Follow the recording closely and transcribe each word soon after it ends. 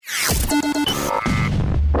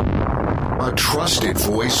a trusted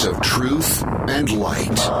voice of truth and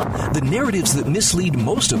light. The narratives that mislead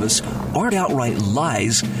most of us aren't outright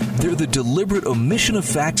lies. They're the deliberate omission of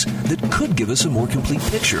facts that could give us a more complete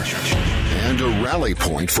picture. And a rally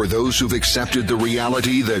point for those who've accepted the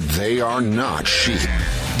reality that they are not sheep.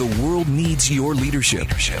 The world needs your leadership,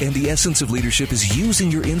 and the essence of leadership is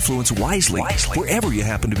using your influence wisely wherever you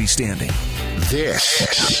happen to be standing.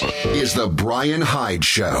 This is The Brian Hyde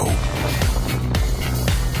Show.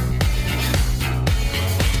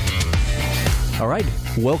 All right,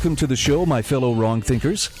 welcome to the show, my fellow wrong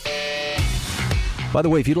thinkers. By the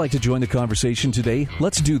way, if you'd like to join the conversation today,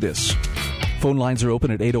 let's do this. Phone lines are open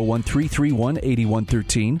at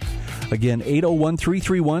 801-331-8113. Again,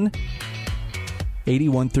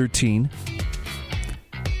 801-331-8113.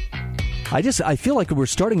 I feel like we're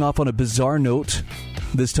starting off on a bizarre note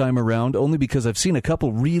this time around, only because I've seen a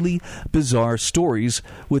couple really bizarre stories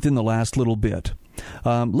within the last little bit.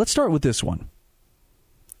 Let's start with this one.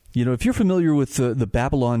 You know, if you're familiar with the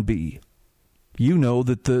Babylon Bee, you know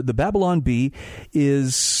that the Babylon Bee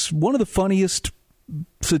is one of the funniest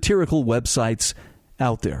satirical websites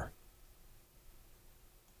out there.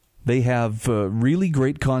 They have really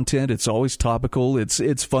great content. It's always topical.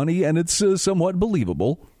 It's funny, and it's somewhat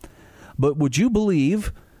believable. But would you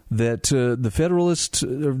believe that the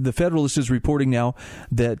Federalist is reporting now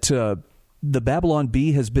that the Babylon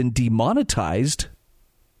Bee has been demonetized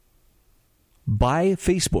by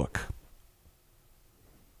Facebook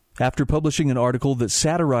after publishing an article that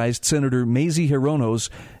satirized Senator Mazie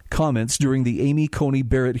Hirono's comments during the Amy Coney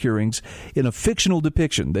Barrett hearings in a fictional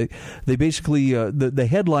depiction. They basically, the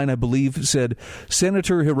headline, I believe, said,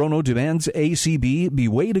 Senator Hirono demands ACB be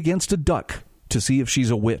weighed against a duck to see if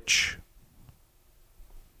she's a witch.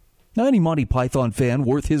 Now, any Monty Python fan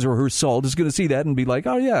worth his or her salt is going to see that and be like,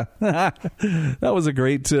 "Oh yeah, that was a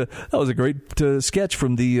great sketch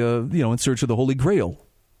from the In Search of the Holy Grail."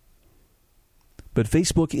 But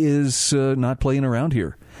Facebook is not playing around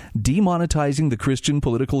here, demonetizing the Christian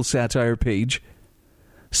political satire page,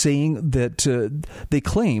 saying that they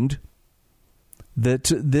claimed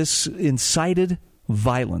that this incited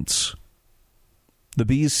violence. The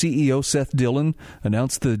Bee's CEO, Seth Dillon,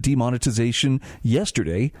 announced the demonetization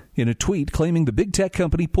yesterday in a tweet claiming the big tech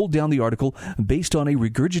company pulled down the article based on a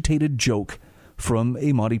regurgitated joke from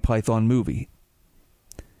a Monty Python movie.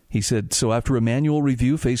 He said, so after a manual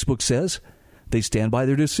review, Facebook says, they stand by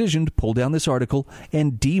their decision to pull down this article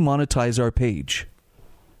and demonetize our page.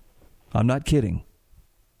 I'm not kidding.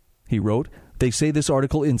 He wrote, they say this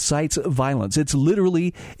article incites violence. It's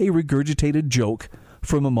literally a regurgitated joke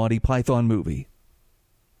from a Monty Python movie.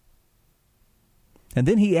 And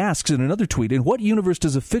then he asks in another tweet, in what universe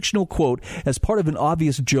does a fictional quote as part of an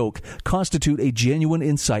obvious joke constitute a genuine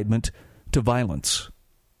incitement to violence?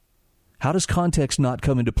 How does context not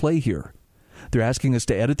come into play here? They're asking us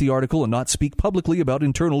to edit the article and not speak publicly about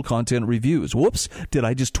internal content reviews. Whoops, did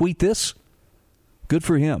I just tweet this? Good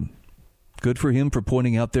for him. Good for him for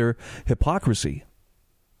pointing out their hypocrisy.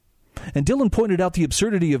 And Dillon pointed out the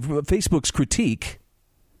absurdity of Facebook's critique.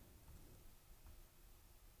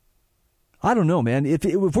 I don't know, man. If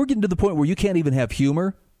we're getting to the point where you can't even have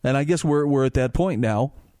humor, and I guess we're at that point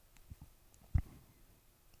now,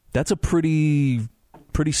 that's a pretty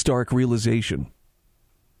stark realization.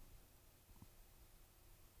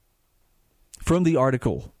 From the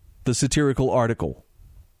article, the satirical article,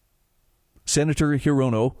 Senator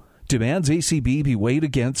Hirono demands ACB be weighed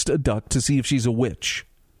against a duck to see if she's a witch.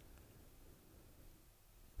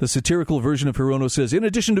 The satirical version of Hirono says, in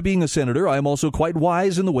addition to being a senator, I am also quite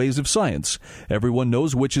wise in the ways of science. Everyone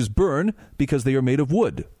knows witches burn because they are made of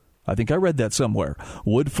wood. I think I read that somewhere.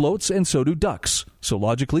 Wood floats and so do ducks. So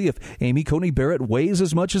logically, if Amy Coney Barrett weighs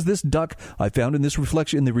as much as this duck I found in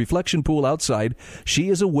the reflection pool outside, she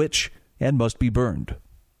is a witch and must be burned.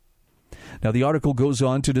 Now, the article goes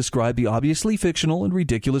on to describe the obviously fictional and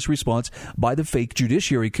ridiculous response by the fake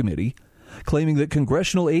Judiciary Committee, claiming that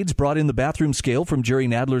congressional aides brought in the bathroom scale from Jerry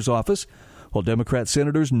Nadler's office, while Democrat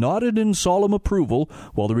senators nodded in solemn approval,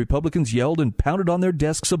 while the Republicans yelled and pounded on their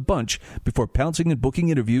desks a bunch before pouncing and booking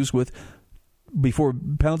interviews with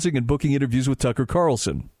Tucker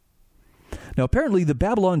Carlson. Now, apparently, the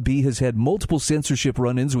Babylon Bee has had multiple censorship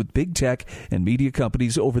run-ins with big tech and media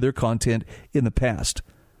companies over their content in the past.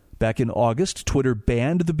 Back in August, Twitter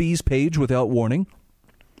banned the Bee's page without warning.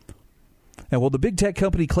 And while the big tech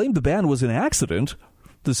company claimed the ban was an accident,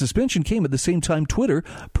 the suspension came at the same time Twitter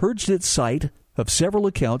purged its site of several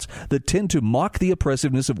accounts that tend to mock the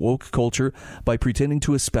oppressiveness of woke culture by pretending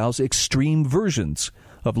to espouse extreme versions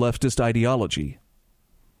of leftist ideology.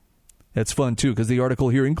 That's fun, too, because the article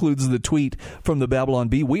here includes the tweet from the Babylon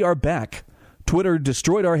Bee. We are back. Twitter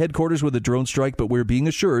destroyed our headquarters with a drone strike, but we're being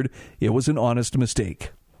assured it was an honest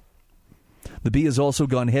mistake. The Bee has also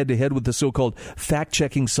gone head-to-head with the so-called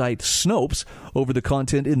fact-checking site Snopes over the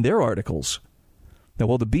content in their articles. Now,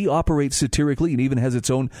 while the Bee operates satirically and even has its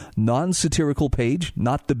own non-satirical page,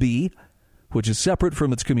 Not the Bee, which is separate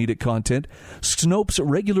from its comedic content, Snopes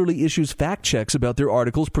regularly issues fact checks about their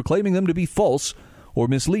articles, proclaiming them to be false or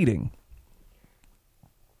misleading.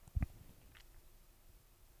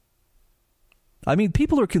 I mean,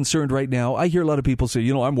 people are concerned right now. I hear a lot of people say,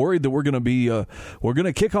 I'm worried that we're going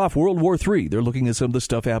to kick off World War III. They're looking at some of the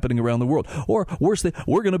stuff happening around the world. Or worse,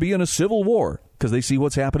 we're going to be in a civil war because they see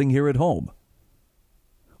what's happening here at home.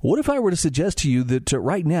 What if I were to suggest to you that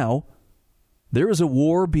right now there is a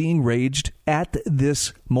war being waged at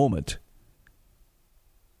this moment?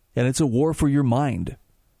 And it's a war for your mind.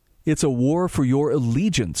 It's a war for your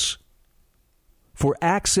allegiance, for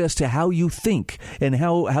access to how you think and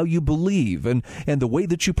how you believe and the way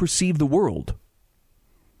that you perceive the world.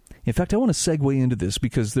 In fact, I want to segue into this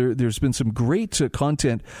because there's been some great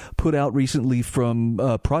content put out recently from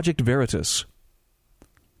Project Veritas.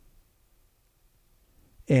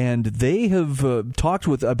 And they have talked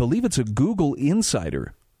with, I believe it's a Google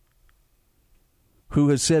insider, who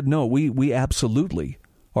has said, no, we absolutely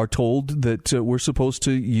are told that we're supposed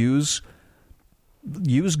to use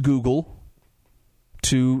Google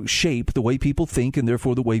to shape the way people think and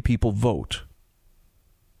therefore the way people vote.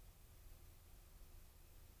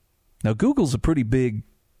 Now, Google's a pretty big,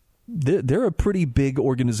 they're a pretty big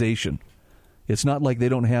organization. It's not like they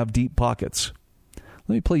don't have deep pockets.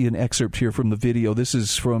 Let me play you an excerpt here from the video. This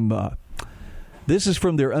is from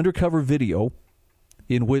their undercover video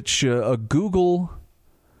in which a Google,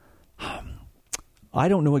 I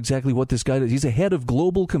don't know exactly what this guy does. He's a head of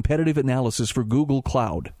global competitive analysis for Google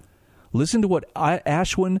Cloud. Listen to what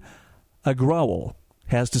Ashwin Agrawal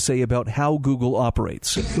has to say about how Google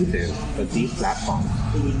operates. The truth is that these platforms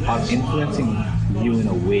are influencing you in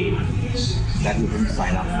a way that you didn't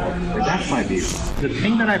sign up for. But that's my view. The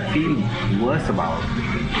thing that I feel worse about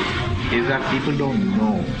is that people don't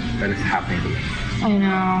know that it's happening to them. I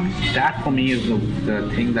know. That for me is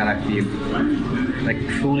the thing that I feel like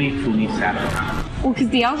truly sad about. Well, because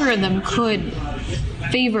the algorithm could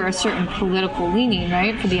favor a certain political leaning,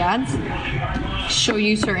 right, for the ads? Show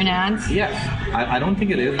you certain ads? Yes. I don't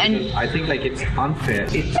think it is. And I think it's unfair.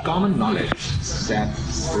 It's common knowledge that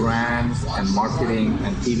brands and marketing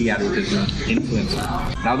and TV advertising influence.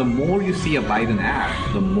 Now, the more you see a Biden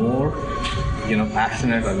ad, the more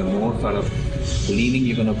passionate or the more sort of leaning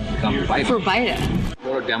you're going to become Biden. For Biden.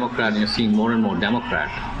 You're a Democrat and you're seeing more and more Democrat.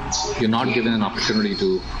 You're not given an opportunity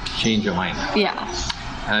to change your mind. Yeah.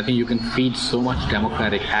 And I think you can feed so much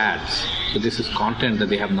Democratic ads. So this is content that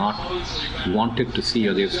they have not wanted to see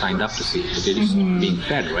or they've signed up to see. So they're just being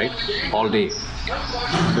fed, right? All day.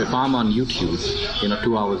 So if I'm on YouTube,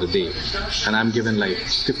 2 hours a day, and I'm given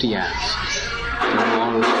 50 ads, they're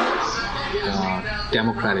all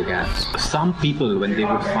Democratic ads. Some people, when they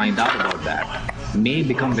would find out about that, may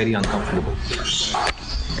become very uncomfortable.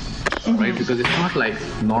 Right? Because it's not like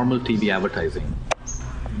normal TV advertising.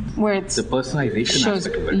 Where it's the personalization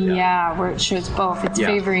aspect of it. Yeah, where it shows both. It's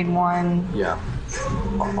favoring one. Yeah.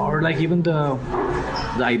 Or even the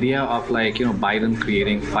idea of Biden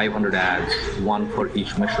creating 500 ads, one for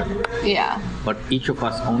each mission. Yeah. But each of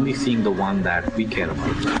us only seeing the one that we care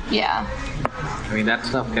about. Yeah. I mean, that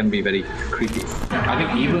stuff can be very creepy. I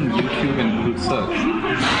think even YouTube and Google search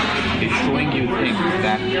is showing you things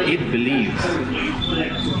that it believes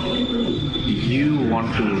you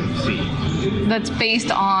want to see. That's based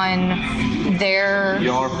on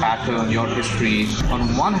your pattern, your history.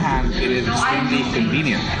 On one hand, it is extremely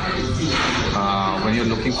convenient when you're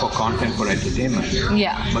looking for content for entertainment.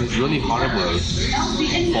 Yeah. But it's really horrible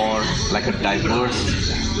for a diverse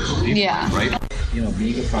viewpoint, right?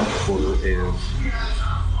 Being a Trump supporter is,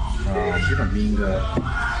 being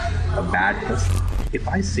a bad person. If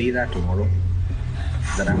I say that tomorrow,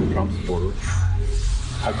 that I'm a Trump supporter,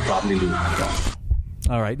 I'll probably lose my job.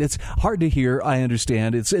 All right. It's hard to hear. I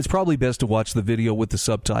understand. It's probably best to watch the video with the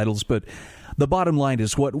subtitles. But the bottom line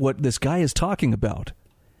is what this guy is talking about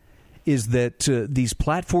is that these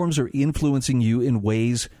platforms are influencing you in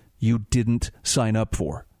ways you didn't sign up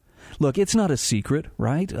for. Look, it's not a secret,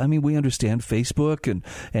 right? I mean, we understand Facebook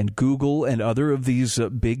and Google and other of these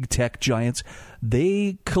big tech giants.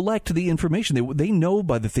 They collect the information. They know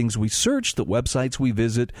by the things we search, the websites we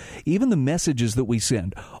visit, even the messages that we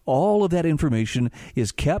send. All of that information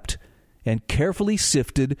is kept and carefully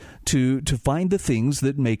sifted to find the things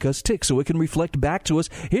that make us tick so it can reflect back to us,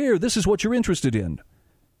 here, this is what you're interested in.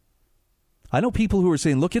 I know people who are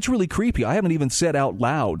saying, look, it's really creepy. I haven't even said out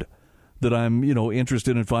loud that I'm,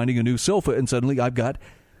 interested in finding a new sofa, and suddenly I've got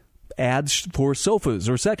ads for sofas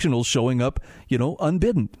or sectionals showing up,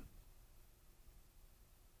 unbidden.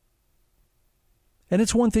 And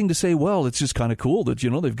it's one thing to say, well, it's just kind of cool that,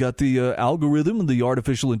 they've got the algorithm and the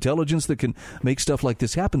artificial intelligence that can make stuff like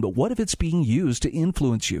this happen. But what if it's being used to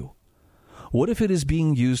influence you? What if it is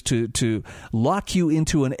being used to lock you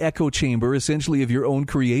into an echo chamber, essentially, of your own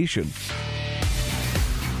creation?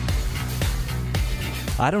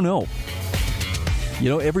 I don't know.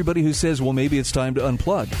 Everybody who says, well, maybe it's time to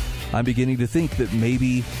unplug, I'm beginning to think that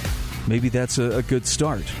maybe that's a good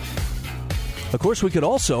start. Of course, we could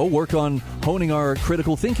also work on honing our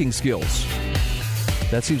critical thinking skills.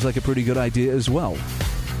 That seems like a pretty good idea as well.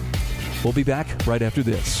 We'll be back right after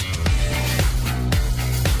this.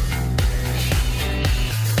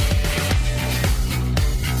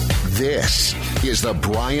 This is The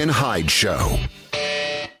Brian Hyde Show.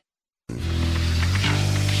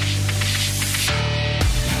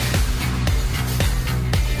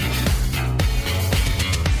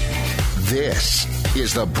 This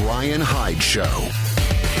is The Brian Hyde Show.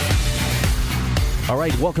 All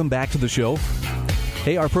right, welcome back to the show.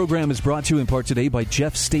 Hey, our program is brought to you in part today by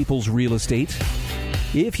Jeff Staples Real Estate.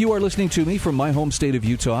 If you are listening to me from my home state of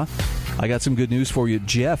Utah, I got some good news for you.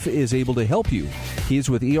 Jeff is able to help you. He is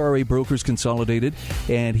with ERA Brokers Consolidated,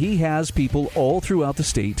 and he has people all throughout the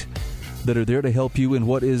state that are there to help you in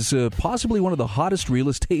what is possibly one of the hottest real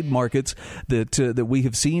estate markets that we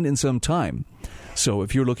have seen in some time. So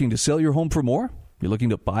if you're looking to sell your home for more, you're looking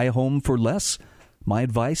to buy a home for less, my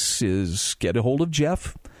advice is get a hold of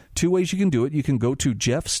Jeff. Two ways you can do it. You can go to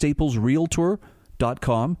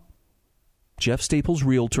jeffstaplesrealtor.com,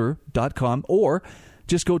 jeffstaplesrealtor.com, or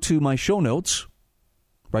just go to my show notes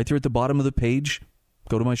right there at the bottom of the page.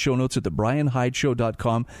 Go to my show notes at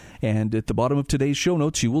thebrianhydeshow.com, and at the bottom of today's show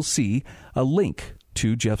notes, you will see a link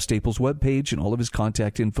to Jeff Staples' webpage and all of his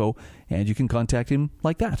contact info, and you can contact him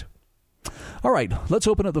like that. All right, let's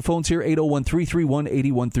open up the phones here,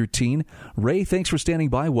 801-331-8113. Ray, thanks for standing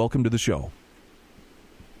by. Welcome to the show.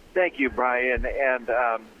 Thank you, Brian, and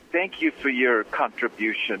thank you for your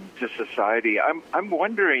contribution to society. I'm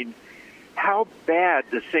wondering how bad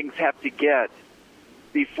the things have to get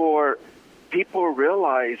before people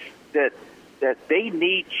realize that they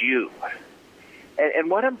need you.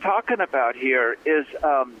 And what I'm talking about here is,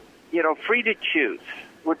 free to choose.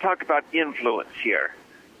 We're talking about influence here.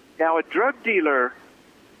 Now, a drug dealer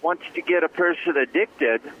wants to get a person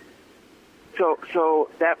addicted, so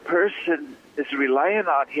that person is relying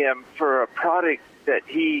on him for a product that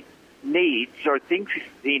he needs or thinks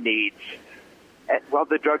he needs, while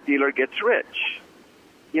the drug dealer gets rich,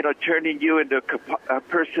 turning you into a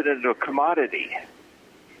person into a commodity.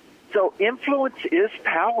 So influence is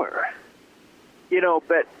power,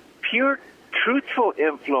 but pure, truthful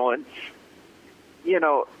influence, is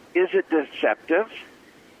it deceptive?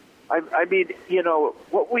 I mean,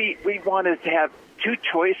 what we want is to have two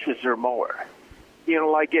choices or more.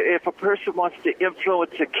 Like if a person wants to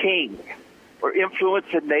influence a king or influence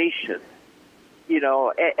a nation,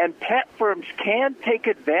 and platforms can take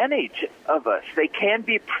advantage of us. They can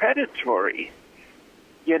be predatory.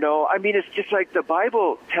 It's just like the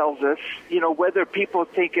Bible tells us, whether people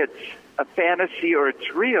think it's a fantasy or it's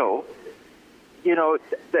real,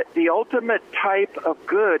 that the ultimate type of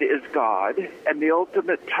good is God, and the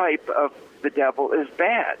ultimate type of the devil is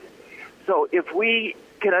bad. So if we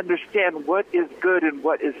can understand what is good and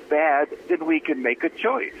what is bad, then we can make a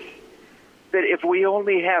choice. But if we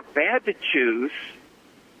only have bad to choose,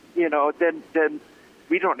 then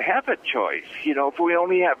we don't have a choice. If we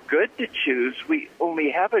only have good to choose, we only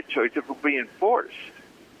have a choice if we're being forced.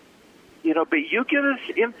 But you give us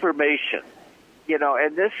information,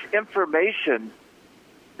 and this information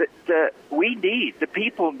that we need, the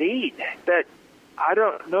people need, that I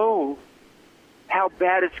don't know how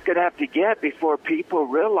bad it's going to have to get before people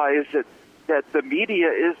realize that the media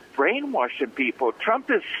is brainwashing people. Trump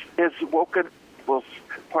has woken people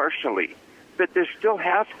partially, but there's still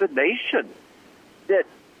half the nation that,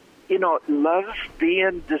 loves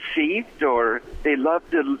being deceived, or they love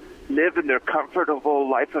to live in their comfortable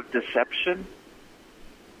life of deception.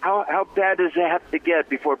 How bad does it have to get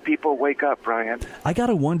before people wake up, Brian? I got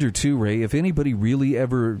to wonder, too, Ray, if anybody really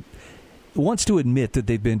ever wants to admit that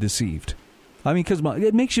they've been deceived. I mean, because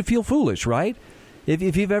it makes you feel foolish, right?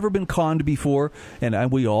 If you've ever been conned before,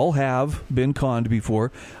 and we all have been conned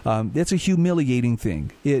before, it's a humiliating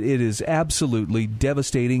thing. It is absolutely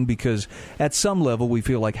devastating because at some level we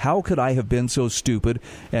feel like, how could I have been so stupid?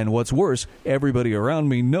 And what's worse, everybody around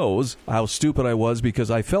me knows how stupid I was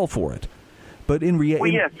because I fell for it. But in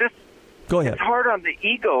reality... Go ahead. It's hard on the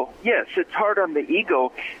ego. Yes, it's hard on the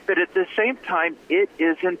ego, but at the same time, it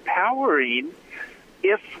is empowering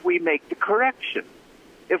if we make the correction.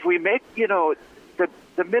 If we make, the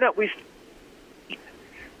minute we,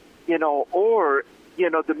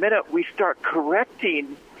 the minute we start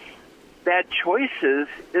correcting bad choices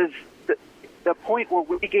is the point where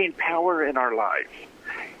we gain power in our lives.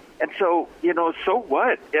 And so, so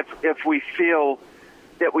what if we feel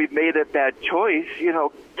that we've made a bad choice?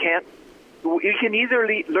 You can either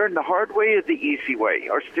learn the hard way or the easy way,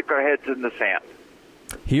 or stick our heads in the sand.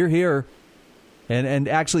 Hear, hear. And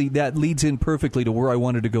actually, that leads in perfectly to where I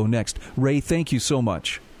wanted to go next. Ray, thank you so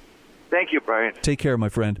much. Thank you, Brian. Take care, my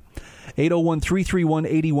friend.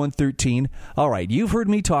 801-331-8113. All right, you've heard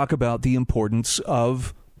me talk about the importance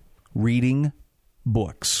of reading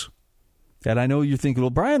books. And I know you're thinking, well,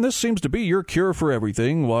 Brian, this seems to be your cure for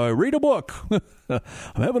everything. Why, read a book. I'm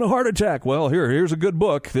having a heart attack. Well, here's a good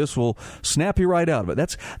book. This will snap you right out of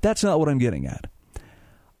it. That's not what I'm getting at.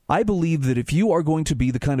 I believe that if you are going to be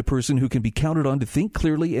the kind of person who can be counted on to think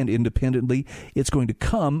clearly and independently, it's going to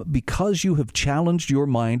come because you have challenged your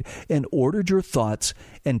mind and ordered your thoughts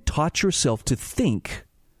and taught yourself to think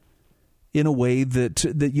in a way that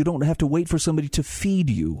you don't have to wait for somebody to feed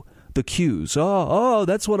you the cues. Oh,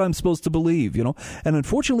 that's what I'm supposed to believe, And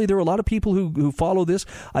unfortunately, there are a lot of people who follow this.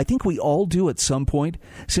 I think we all do at some point,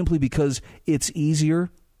 simply because it's easier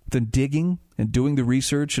than digging and doing the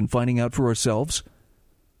research and finding out for ourselves.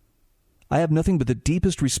 I have nothing but the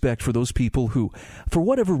deepest respect for those people who, for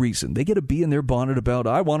whatever reason, they get a bee in their bonnet about,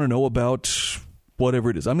 I want to know about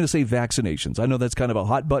whatever it is. I'm going to say vaccinations. I know that's kind of a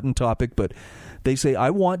hot button topic, but they say,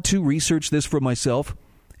 I want to research this for myself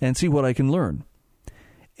and see what I can learn.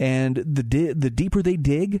 And the deeper they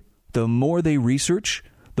dig, the more they research,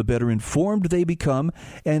 the better informed they become.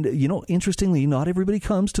 And, interestingly, not everybody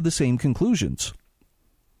comes to the same conclusions.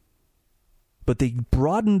 But they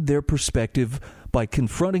broadened their perspective by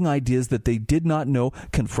confronting ideas that they did not know,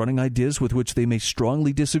 confronting ideas with which they may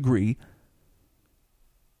strongly disagree.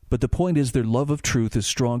 But the point is, their love of truth is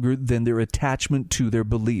stronger than their attachment to their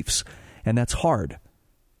beliefs. And that's hard.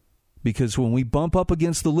 Because when we bump up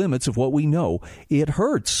against the limits of what we know, it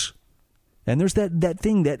hurts. And there's that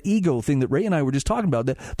thing, that ego thing that Ray and I were just talking about,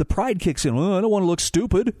 that the pride kicks in. I don't want to look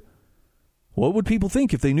stupid. What would people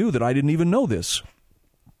think if they knew that I didn't even know this?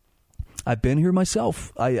 I've been here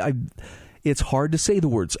myself. It's hard to say the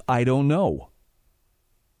words, I don't know.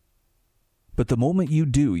 But the moment you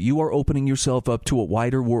do, you are opening yourself up to a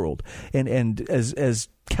wider world. And as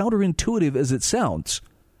counterintuitive as it sounds,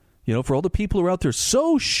 for all the people who are out there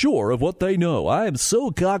so sure of what they know, I am so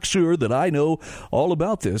cocksure that I know all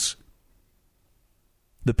about this.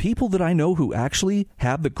 The people that I know who actually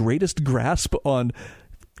have the greatest grasp on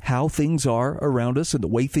how things are around us and the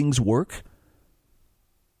way things work,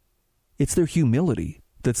 it's their humility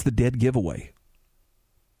that's the dead giveaway.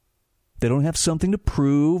 They don't have something to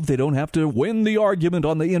prove. They don't have to win the argument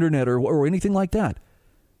on the internet or anything like that.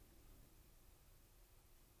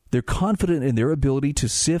 They're confident in their ability to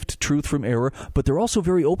sift truth from error, but they're also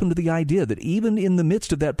very open to the idea that even in the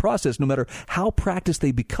midst of that process, no matter how practiced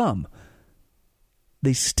they become,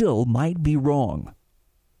 they still might be wrong.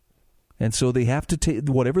 And so they have to take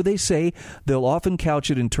whatever they say, they'll often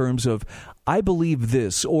couch it in terms of, I believe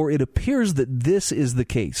this, or it appears that this is the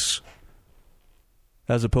case.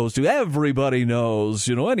 As opposed to, everybody knows,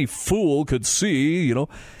 any fool could see,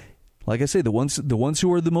 Like I say, the ones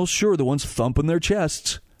who are the most sure, the ones thumping their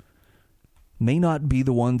chests, may not be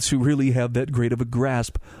the ones who really have that great of a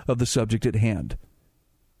grasp of the subject at hand.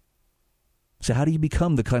 So how do you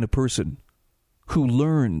become the kind of person who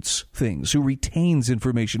learns things, who retains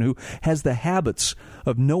information, who has the habits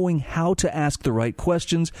of knowing how to ask the right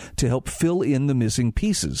questions to help fill in the missing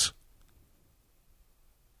pieces?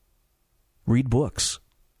 Read books.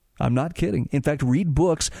 I'm not kidding. In fact, read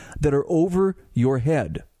books that are over your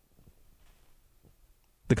head.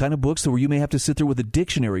 The kind of books where you may have to sit there with a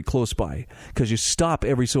dictionary close by because you stop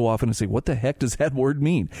every so often and say, what the heck does that word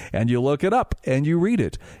mean? And you look it up and you read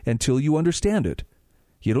it until you understand it.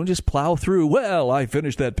 You don't just plow through, well, I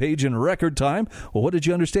finished that page in record time. Well, what did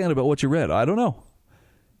you understand about what you read? I don't know.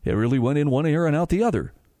 It really went in one ear and out the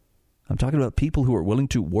other. I'm talking about people who are willing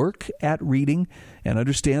to work at reading and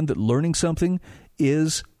understand that learning something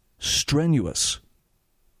is strenuous.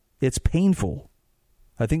 It's painful.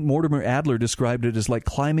 I think Mortimer Adler described it as like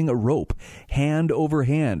climbing a rope, hand over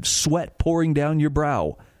hand, sweat pouring down your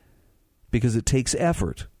brow, because it takes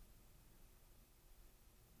effort.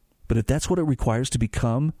 But if that's what it requires to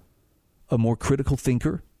become a more critical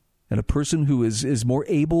thinker and a person who is more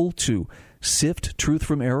able to sift truth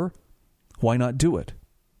from error, why not do it?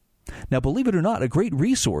 Now, believe it or not, a great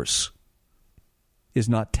resource is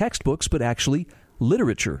not textbooks, but actually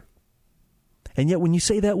literature. And yet when you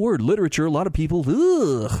say that word, literature, a lot of people,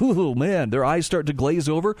 oh man, their eyes start to glaze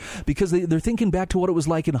over because they're thinking back to what it was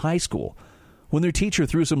like in high school when their teacher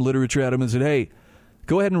threw some literature at them and said, hey,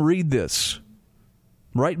 go ahead and read this.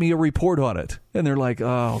 Write me a report on it. And they're like,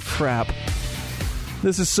 oh, crap.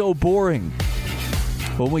 This is so boring.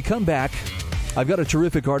 When we come back, I've got a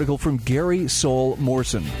terrific article from Gary Saul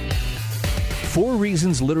Morson. 4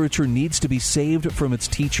 reasons literature needs to be saved from its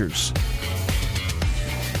teachers.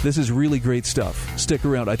 This is really great stuff. Stick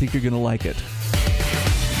around. I think you're going to like it.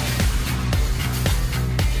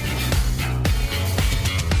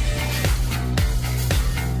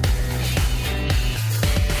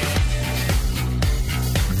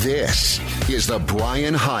 This is the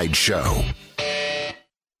Brian Hyde Show.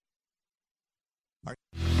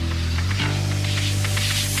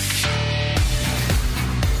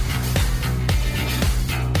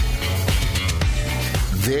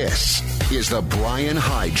 This is the Brian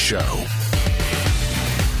Hyde Show.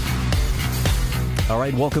 All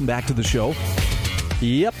right, welcome back to the show.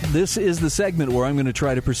 Yep, this is the segment where I'm going to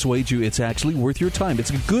try to persuade you it's actually worth your time.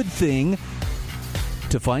 It's a good thing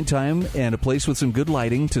to find time and a place with some good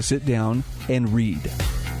lighting to sit down and read.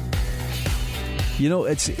 You know,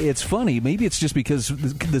 it's funny. Maybe it's just because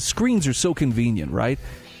the screens are so convenient, right?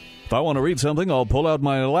 If I want to read something, I'll pull out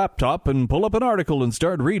my laptop and pull up an article and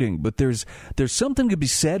start reading. But there's something to be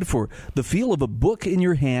said for the feel of a book in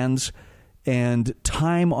your hands and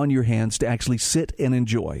time on your hands to actually sit and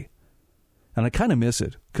enjoy. And I kind of miss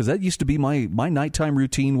it because that used to be my nighttime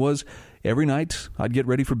routine was every night I'd get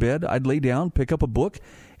ready for bed, I'd lay down, pick up a book,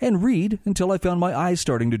 and read until I found my eyes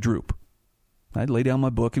starting to droop. I'd lay down my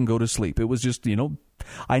book and go to sleep. It was just,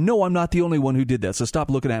 I know I'm not the only one who did that, so stop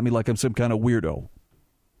looking at me like I'm some kind of weirdo.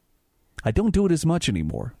 I don't do it as much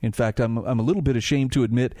anymore. In fact, I'm a little bit ashamed to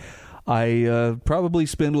admit I probably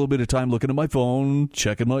spend a little bit of time looking at my phone,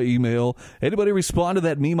 checking my email. Anybody respond to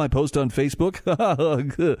that meme I post on Facebook?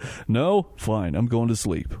 No? Fine, I'm going to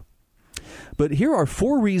sleep. But here are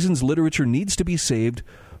 4 reasons literature needs to be saved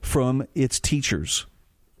from its teachers.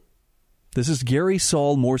 This is Gary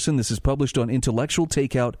Saul Morson. This is published on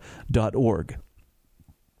intellectualtakeout.org.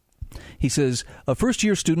 He says, a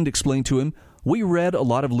first-year student explained to him, we read a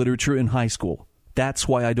lot of literature in high school. That's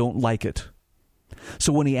why I don't like it.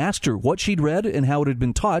 So when he asked her what she'd read and how it had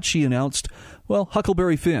been taught, she announced, well,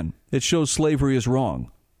 Huckleberry Finn. It shows slavery is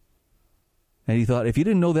wrong. And he thought, if you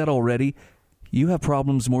didn't know that already, you have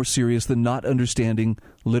problems more serious than not understanding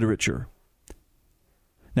literature.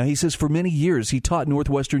 Now, he says for many years he taught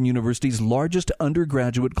Northwestern University's largest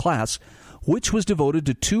undergraduate class, which was devoted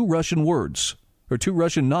to 2 Russian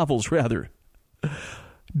novels, rather.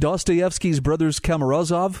 Dostoevsky's Brothers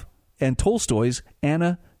Karamazov and Tolstoy's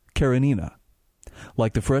Anna Karenina.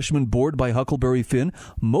 Like the freshman bored by Huckleberry Finn,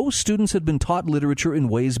 most students had been taught literature in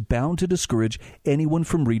ways bound to discourage anyone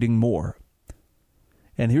from reading more.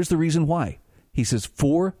 And here's the reason why. He says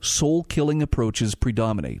 4 soul-killing approaches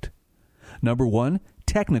predominate. Number 1,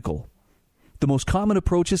 technical. The most common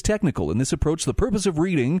approach is technical. In this approach, the purpose of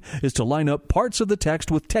reading is to line up parts of the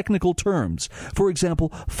text with technical terms. For example,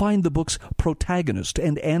 find the book's protagonist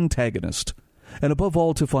and antagonist. And above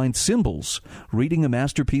all, to find symbols. Reading a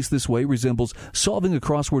masterpiece this way resembles solving a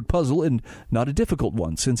crossword puzzle, and not a difficult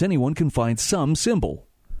one, since anyone can find some symbol.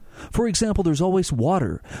 For example, there's always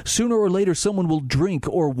water. Sooner or later, someone will drink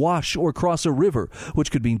or wash or cross a river,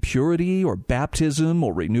 which could mean purity or baptism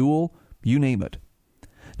or renewal, you name it.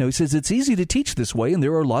 Now, he says it's easy to teach this way, and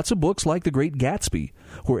there are lots of books like The Great Gatsby,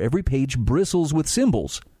 where every page bristles with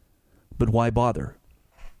symbols. But why bother?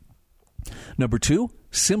 Number 2,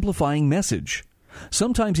 simplifying message.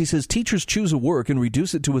 Sometimes, he says, teachers choose a work and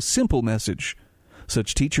reduce it to a simple message.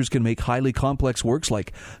 Such teachers can make highly complex works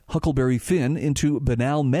like Huckleberry Finn into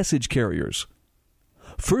banal message carriers.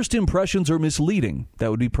 First impressions are misleading. That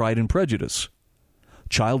would be Pride and Prejudice.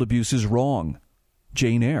 Child abuse is wrong.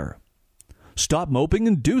 Jane Eyre. Stop moping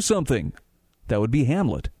and do something. That would be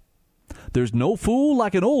Hamlet. There's no fool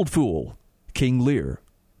like an old fool. King Lear.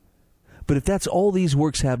 But if that's all these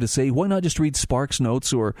works have to say, why not just read Sparks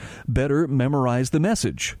Notes or, better, memorize the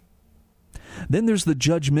message? Then there's the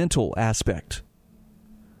judgmental aspect.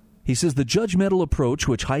 He says the judgmental approach,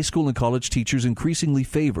 which high school and college teachers increasingly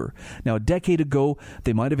favor. Now, a decade ago,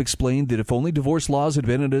 they might have explained that if only divorce laws had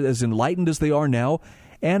been as enlightened as they are now,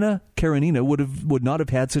 Anna Karenina would not have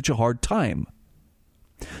had such a hard time.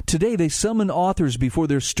 Today, they summon authors before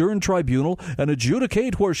their stern tribunal and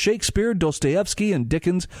adjudicate where Shakespeare, Dostoevsky, and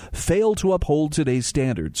Dickens fail to uphold today's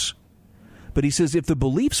standards. But he says if the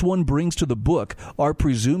beliefs one brings to the book are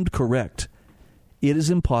presumed correct, it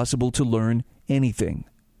is impossible to learn anything.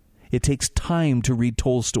 It takes time to read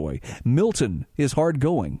Tolstoy. Milton is hard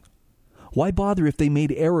going. Why bother if they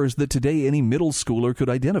made errors that today any middle schooler could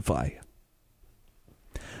identify?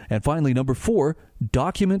 And finally, number 4,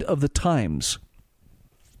 document of the times.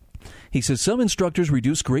 He says some instructors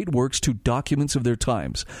reduce great works to documents of their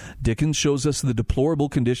times. Dickens shows us the deplorable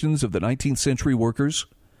conditions of the 19th century workers.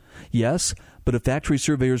 Yes, but a factory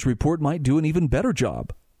surveyor's report might do an even better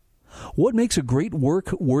job. What makes a great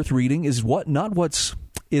work worth reading is what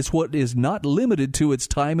is not limited to its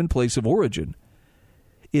time and place of origin.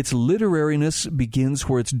 Its literariness begins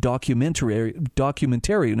where its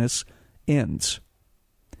documentariness ends.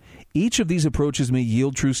 Each of these approaches may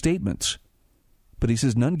yield true statements, but he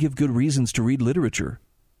says none give good reasons to read literature.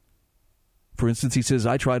 For instance, he says,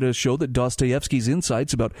 I try to show that Dostoevsky's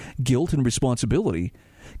insights about guilt and responsibility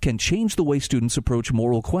can change the way students approach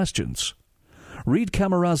moral questions. Read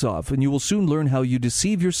Karamazov, and you will soon learn how you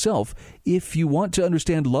deceive yourself. If you want to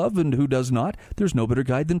understand love, and who does not, there's no better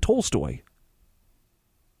guide than Tolstoy.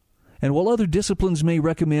 And while other disciplines may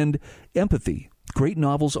recommend empathy, great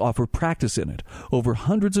novels offer practice in it. Over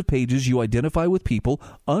hundreds of pages, you identify with people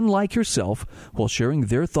unlike yourself while sharing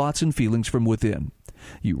their thoughts and feelings from within.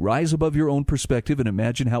 You rise above your own perspective and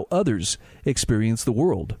imagine how others experience the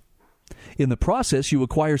world. In the process, you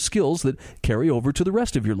acquire skills that carry over to the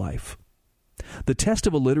rest of your life. The test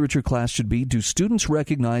of a literature class should be, do students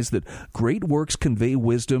recognize that great works convey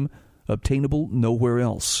wisdom obtainable nowhere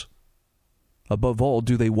else? Above all,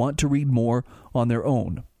 do they want to read more on their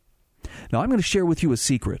own? Now, I'm going to share with you a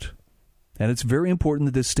secret, and it's very important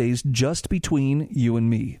that this stays just between you and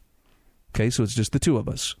me. Okay, so it's just the two of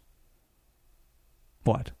us.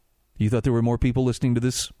 What? You thought there were more people listening to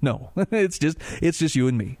this? No, it's just you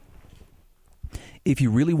and me. If you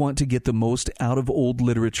really want to get the most out of old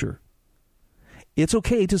literature, it's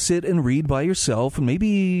okay to sit and read by yourself, and maybe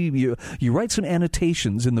you write some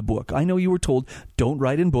annotations in the book. I know you were told, don't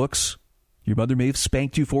write in books. Your mother may have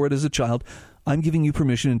spanked you for it as a child. I'm giving you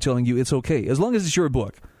permission and telling you it's okay, as long as it's your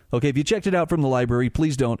book. Okay, if you checked it out from the library,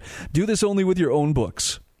 please don't. Do this only with your own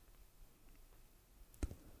books.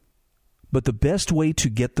 But the best way to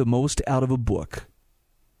get the most out of a book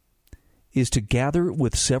is to gather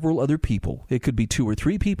with several other people. It could be 2 or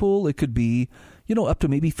 3 people. It could be, up to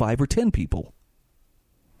maybe 5 or 10 people.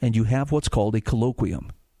 And you have what's called a colloquium.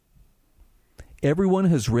 Everyone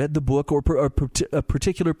has read the book or a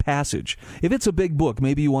particular passage. If it's a big book,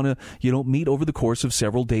 maybe you want to, meet over the course of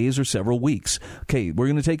several days or several weeks. Okay, we're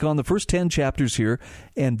going to take on the first 10 chapters here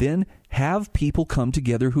and then have people come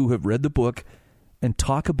together who have read the book and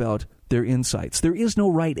talk about their insights. There is no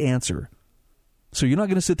right answer. So you're not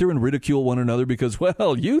going to sit there and ridicule one another because,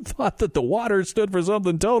 well, you thought that the water stood for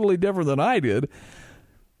something totally different than I did.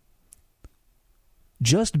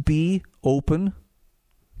 Just be open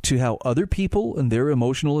to how other people and their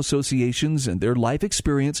emotional associations and their life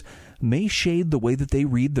experience may shade the way that they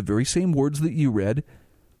read the very same words that you read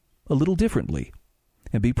a little differently.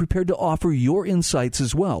 And be prepared to offer your insights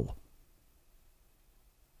as well.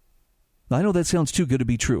 Now, I know that sounds too good to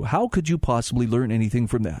be true. How could you possibly learn anything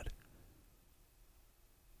from that?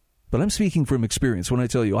 But I'm speaking from experience when I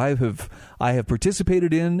tell you I have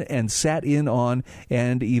participated in and sat in on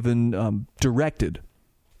and even directed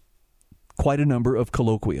quite a number of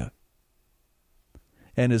colloquia.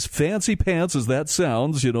 And as fancy pants as that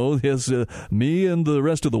sounds, as me and the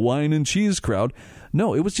rest of the wine and cheese crowd,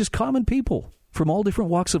 no, it was just common people from all different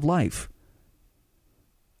walks of life.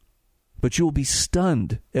 But you will be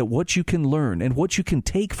stunned at what you can learn and what you can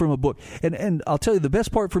take from a book. And I'll tell you, the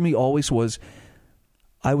best part for me always was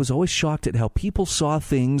I was always shocked at how people saw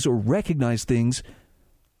things or recognized things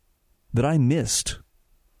that I missed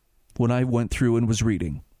when I went through and was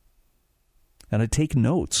reading. And I take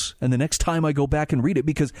notes. And the next time I go back and read it,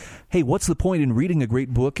 because, hey, what's the point in reading a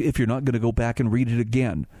great book if you're not going to go back and read it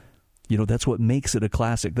again? That's what makes it a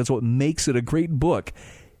classic. That's what makes it a great book,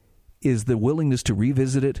 is the willingness to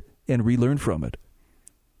revisit it and relearn from it.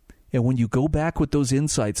 And when you go back with those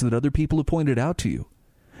insights that other people have pointed out to you,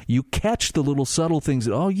 you catch the little subtle things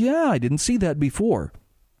that, oh, yeah, I didn't see that before.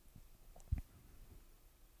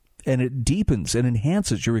 And it deepens and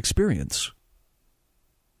enhances your experience.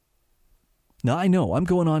 Now, I know I'm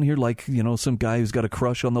going on here like, some guy who's got a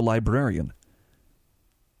crush on the librarian.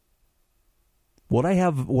 What I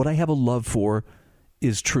have a love for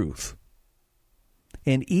is truth.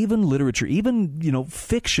 And even literature, even,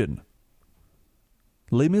 fiction,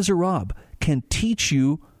 Les Miserables can teach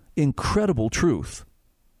you incredible truth,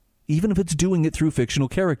 even if it's doing it through fictional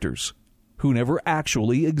characters who never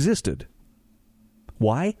actually existed.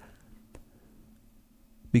 Why?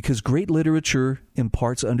 Because great literature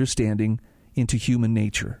imparts understanding into human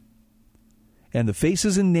nature. And the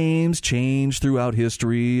faces and names change throughout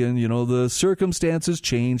history, and, the circumstances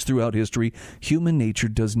change throughout history. Human nature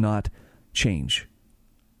does not change.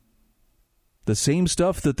 The same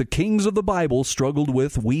stuff that the kings of the Bible struggled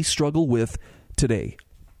with, we struggle with today.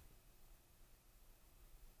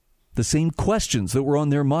 The same questions that were on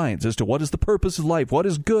their minds as to what is the purpose of life, what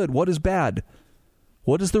is good, what is bad,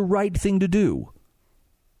 what is the right thing to do.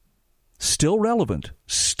 Still relevant,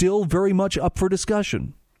 still very much up for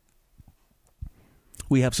discussion.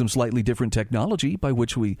 We have some slightly different technology by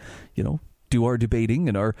which we, do our debating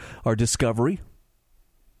and our discovery.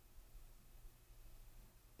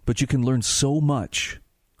 But you can learn so much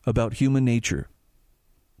about human nature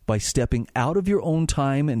by stepping out of your own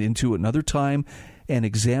time and into another time and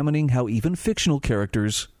examining how even fictional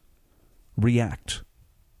characters react.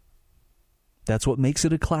 That's what makes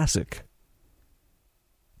it a classic.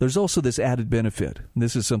 There's also this added benefit.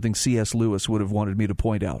 This is something C.S. Lewis would have wanted me to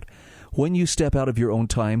point out. When you step out of your own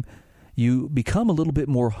time, you become a little bit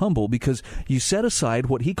more humble because you set aside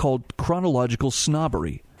what he called chronological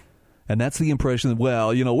snobbery. And that's the impression that,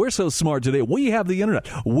 we're so smart today. We have the internet.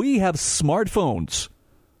 We have smartphones.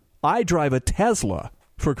 I drive a Tesla,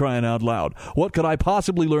 for crying out loud. What could I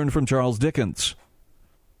possibly learn from Charles Dickens?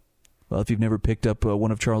 Well, if you've never picked up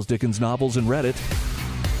one of Charles Dickens' novels and read it,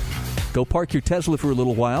 go park your Tesla for a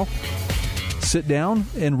little while, sit down,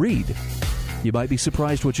 and read. You might be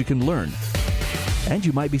surprised what you can learn. And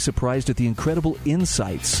you might be surprised at the incredible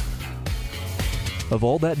insights of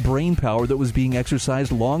all that brain power that was being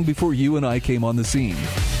exercised long before you and I came on the scene.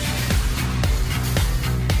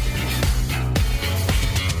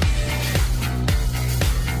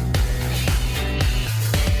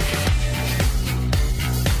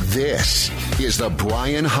 This is the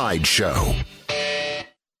Brian Hyde Show.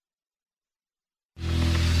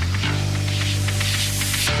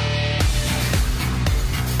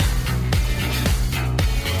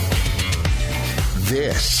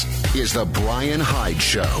 This is the Brian Hyde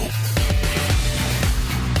Show.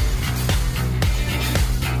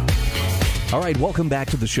 All right, welcome back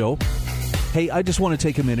to the show. Hey, I just want to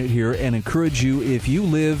take a minute here and encourage you, if you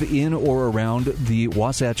live in or around the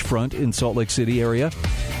Wasatch Front in Salt Lake City area,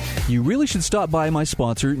 you really should stop by my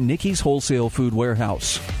sponsor, Nikki's Wholesale Food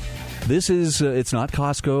Warehouse. This is, it's not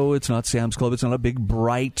Costco, it's not Sam's Club, it's not a big,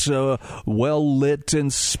 bright, well-lit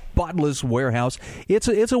and spotless warehouse. It's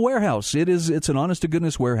a warehouse. It's an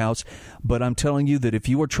honest-to-goodness warehouse. But I'm telling you that if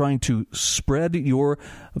you are trying to spread your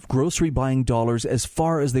grocery buying dollars as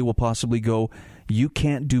far as they will possibly go, you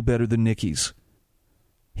can't do better than Nikki's.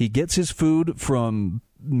 He gets his food from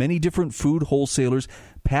many different food wholesalers,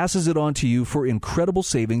 passes it on to you for incredible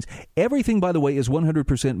savings. Everything, by the way, is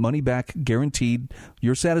 100% money back guaranteed,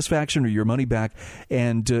 your satisfaction or your money back.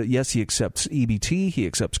 And yes, he accepts EBT, he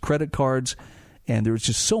accepts credit cards, and there's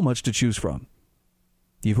just so much to choose from.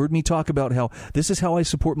 You've heard me talk about how this is how I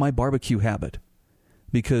support my barbecue habit,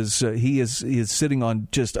 because he is sitting on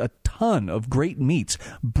just a ton of great meats: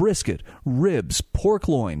 brisket, ribs, pork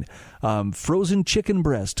loin, frozen chicken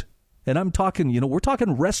breast. And I'm talking, we're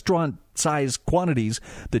talking restaurant-size quantities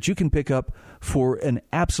that you can pick up for an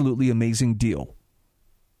absolutely amazing deal.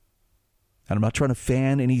 And I'm not trying to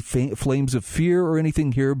fan any flames of fear or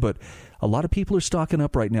anything here, but a lot of people are stocking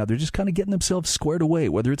up right now. They're just kind of getting themselves squared away,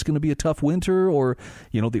 whether it's going to be a tough winter or,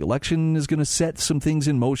 the election is going to set some things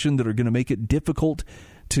in motion that are going to make it difficult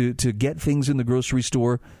to get things in the grocery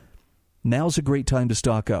store. Now's a great time to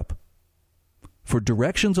stock up. For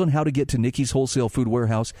directions on how to get to Nikki's Wholesale Food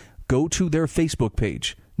Warehouse, go to their Facebook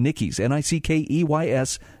page, Nikki's,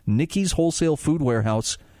 Nikkeys, Nikki's Wholesale Food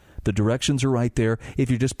Warehouse. The directions are right there. If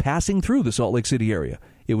you're just passing through the Salt Lake City area,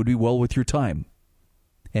 it would be well worth your time.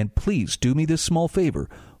 And please do me this small favor.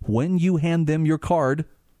 When you hand them your card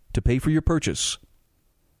to pay for your purchase,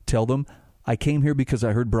 tell them, I came here because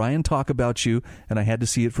I heard Brian talk about you and I had to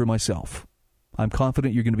see it for myself. I'm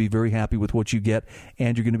confident you're going to be very happy with what you get,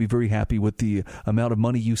 and you're going to be very happy with the amount of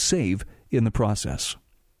money you save in the process.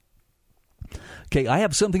 Okay, I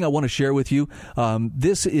have something I want to share with you.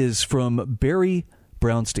 This is from Barry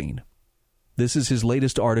Brownstein. This is his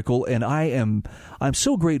latest article, and I'm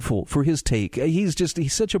so grateful for his take. He's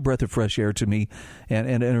such a breath of fresh air to me,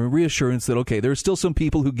 and a reassurance that, okay, there are still some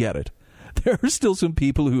people who get it. There are still some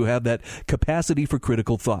people who have that capacity for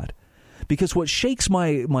critical thought. Because what shakes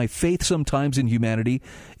my faith sometimes in humanity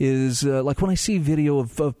is like when I see video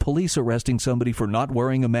of police arresting somebody for not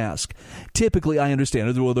wearing a mask. Typically, I understand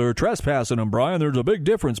it. Well, they're trespassing them, Brian. There's a big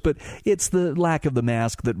difference. But it's the lack of the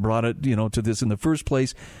mask that brought it, to this in the first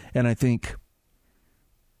place. And I think,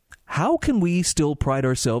 how can we still pride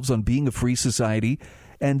ourselves on being a free society,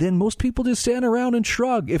 and then most people just stand around and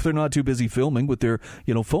shrug if they're not too busy filming with their,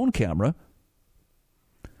 phone camera?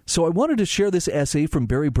 So I wanted to share this essay from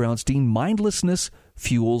Barry Brownstein, Mindlessness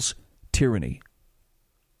Fuels Tyranny.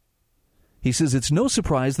 He says it's no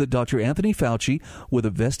surprise that Dr. Anthony Fauci, with a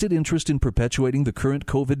vested interest in perpetuating the current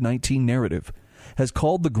COVID-19 narrative, has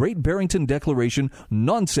called the Great Barrington Declaration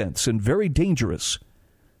nonsense and very dangerous.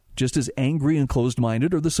 Just as angry and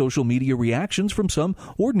closed-minded are the social media reactions from some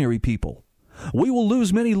ordinary people. We will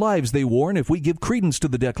lose many lives, they warn, if we give credence to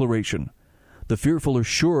the Declaration. The fearful are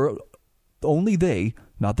sure only they,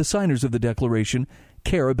 not the signers of the Declaration,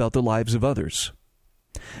 care about the lives of others.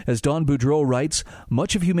 As Don Boudreau writes,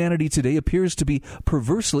 much of humanity today appears to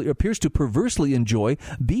perversely enjoy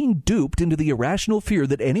being duped into the irrational fear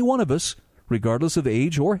that any one of us, regardless of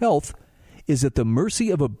age or health, is at the mercy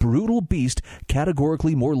of a brutal beast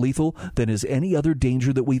categorically more lethal than is any other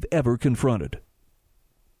danger that we've ever confronted.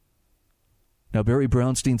 Now, Barry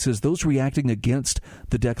Brownstein says those reacting against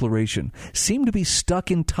the Declaration seem to be stuck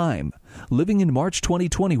in time, living in March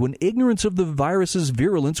 2020 when ignorance of the virus's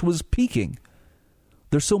virulence was peaking.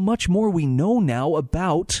 There's so much more we know now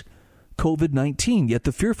about COVID-19, yet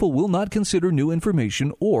the fearful will not consider new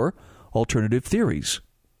information or alternative theories.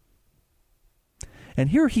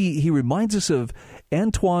 And here he reminds us of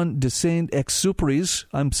Antoine de Saint-Exupéry's,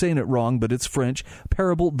 I'm saying it wrong, but it's French,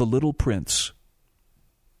 parable The Little Prince.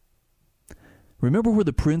 Remember where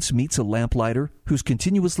the prince meets a lamplighter who's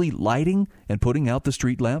continuously lighting and putting out the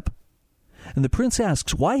street lamp? And the prince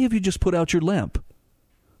asks, "Why have you just put out your lamp?"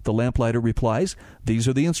 The lamplighter replies, "These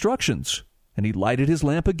are the instructions." And he lighted his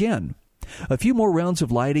lamp again. A few more rounds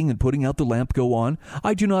of lighting and putting out the lamp go on.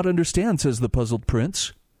 "I do not understand," says the puzzled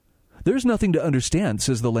prince. "There's nothing to understand,"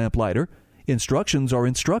 says the lamplighter. "Instructions are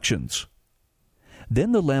instructions."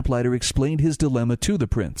 Then the lamplighter explained his dilemma to the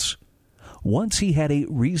prince. Once he had a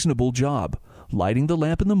reasonable job, lighting the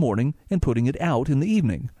lamp in the morning and putting it out in the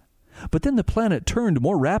evening. But then the planet turned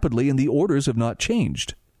more rapidly and the orders have not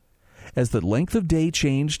changed. As the length of day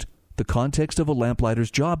changed, the context of a lamplighter's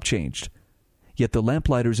job changed. Yet the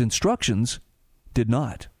lamplighter's instructions did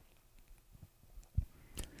not.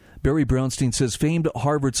 Barry Brownstein says famed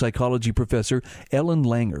Harvard psychology professor Ellen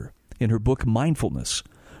Langer, in her book Mindfulness,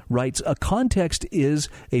 writes, "A context is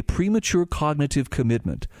a premature cognitive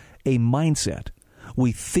commitment, a mindset.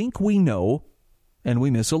 We think we know, and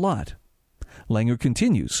we miss a lot." Langer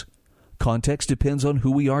continues, "Context depends on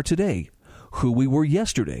who we are today, who we were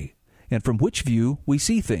yesterday, and from which view we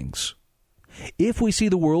see things. If we see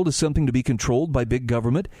the world as something to be controlled by big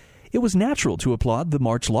government, it was natural to applaud the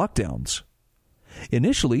March lockdowns.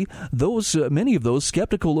 Initially, many of those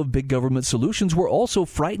skeptical of big government solutions were also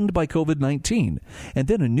frightened by COVID-19, and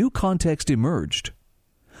then a new context emerged.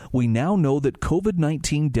 We now know that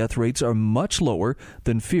COVID-19 death rates are much lower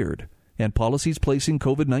than feared, and policies placing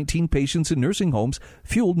COVID-19 patients in nursing homes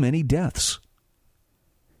fueled many deaths."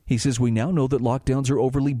 He says we now know that lockdowns are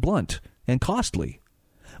overly blunt and costly.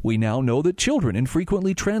 We now know that children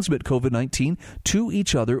infrequently transmit COVID-19 to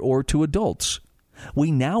each other or to adults.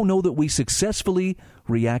 We now know that we successfully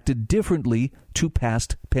reacted differently to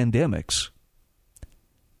past pandemics.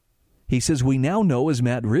 He says we now know, as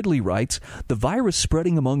Matt Ridley writes, the virus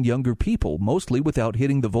spreading among younger people, mostly without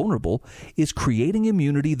hitting the vulnerable, is creating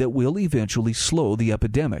immunity that will eventually slow the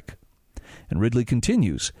epidemic. And Ridley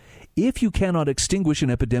continues, if you cannot extinguish an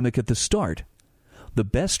epidemic at the start, the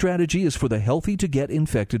best strategy is for the healthy to get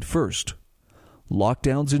infected first.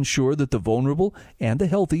 Lockdowns ensure that the vulnerable and the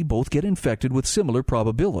healthy both get infected with similar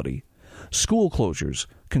probability. School closures,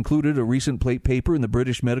 concluded a recent paper in the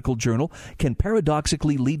British Medical Journal, can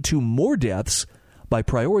paradoxically lead to more deaths by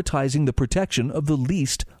prioritizing the protection of the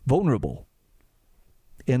least vulnerable.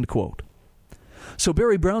 End quote. So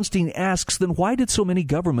Barry Brownstein asks, then why did so many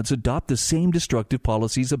governments adopt the same destructive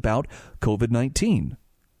policies about COVID-19?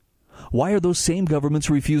 Why are those same governments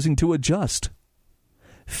refusing to adjust?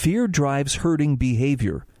 Fear drives herding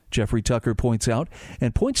behavior, Jeffrey Tucker points out,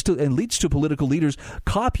 and leads to political leaders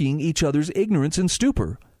copying each other's ignorance and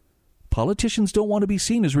stupor. Politicians don't want to be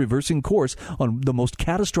seen as reversing course on the most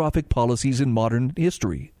catastrophic policies in modern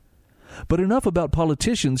history. But enough about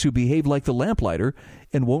politicians who behave like the lamplighter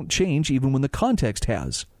and won't change even when the context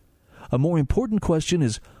has. A more important question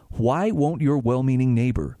is, why won't your well-meaning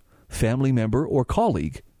neighbor, family member, or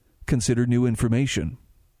colleague consider new information?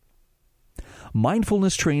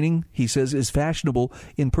 Mindfulness training, he says, is fashionable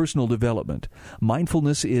in personal development.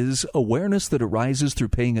 Mindfulness is awareness that arises through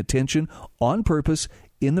paying attention on purpose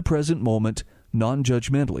in the present moment,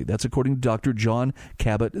 non-judgmentally. That's according to Dr. Jon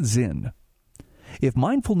Kabat-Zinn. If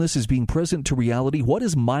mindfulness is being present to reality, what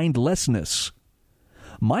is mindlessness?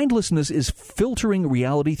 Mindlessness is filtering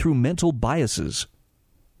reality through mental biases.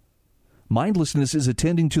 Mindlessness is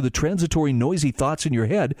attending to the transitory, noisy thoughts in your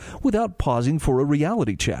head without pausing for a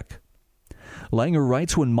reality check. Langer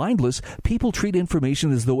writes, when mindless, people treat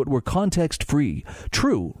information as though it were context-free,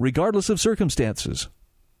 true, regardless of circumstances.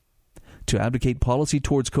 To advocate policy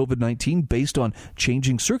towards COVID-19 based on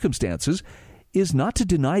changing circumstances is not to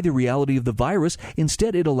deny the reality of the virus.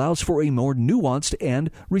 Instead, it allows for a more nuanced and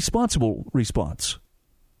responsible response.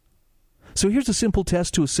 So here's a simple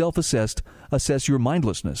test to assess your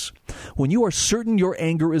mindlessness. When you are certain your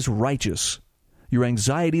anger is righteous, your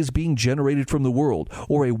anxiety is being generated from the world,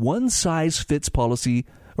 or a one-size policy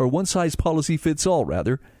fits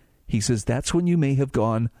all, he says that's when you may have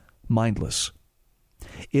gone mindless.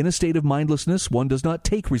 In a state of mindlessness, one does not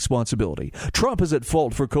take responsibility. Trump is at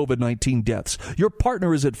fault for COVID-19 deaths. Your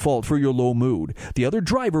partner is at fault for your low mood. The other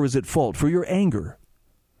driver is at fault for your anger.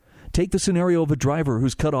 Take the scenario of a driver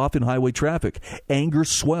who's cut off in highway traffic. Anger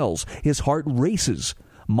swells. His heart races.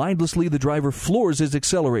 Mindlessly, the driver floors his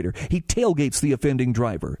accelerator. He tailgates the offending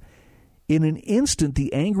driver. In an instant,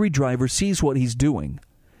 the angry driver sees what he's doing.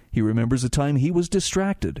 He remembers a time he was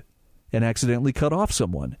distracted and accidentally cut off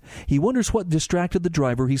someone. He wonders what distracted the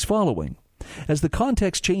driver he's following. As the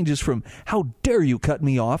context changes from, "How dare you cut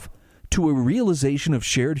me off?" to a realization of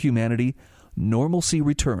shared humanity, normalcy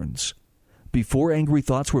returns. Before angry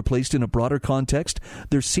thoughts were placed in a broader context,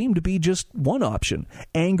 there seemed to be just one option: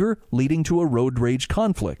 anger leading to a road rage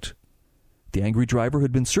conflict. The angry driver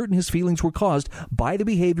had been certain his feelings were caused by the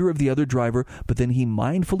behavior of the other driver, but then he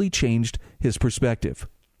mindfully changed his perspective.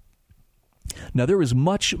 Now, there is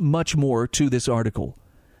much, much more to this article,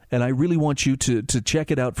 and I really want you to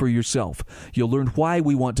check it out for yourself. You'll learn why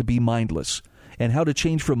we want to be mindless and how to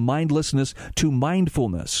change from mindlessness to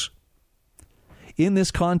mindfulness. In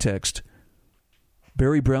this context,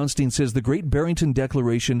 Barry Brownstein says the Great Barrington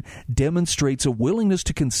Declaration demonstrates a willingness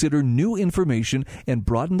to consider new information and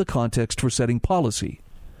broaden the context for setting policy.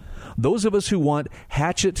 Those of us who want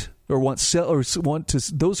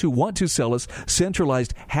those who want to sell us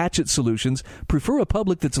centralized hatchet solutions prefer a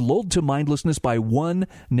public that's lulled to mindlessness by one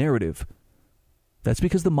narrative. That's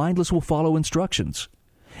because the mindless will follow instructions.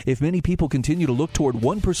 If many people continue to look toward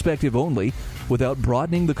one perspective only without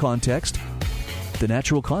broadening the context, the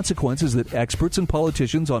natural consequence is that experts and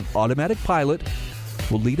politicians on automatic pilot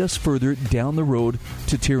will lead us further down the road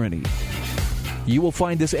to tyranny. You will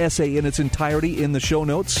find this essay in its entirety in the show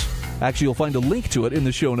notes. Actually, you'll find a link to it in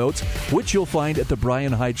the show notes, which you'll find at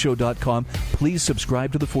thebrianhydeshow.com. Please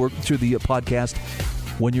subscribe to the podcast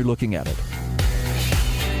when you're looking at it.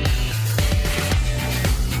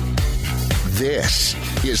 This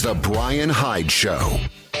is The Brian Hyde Show.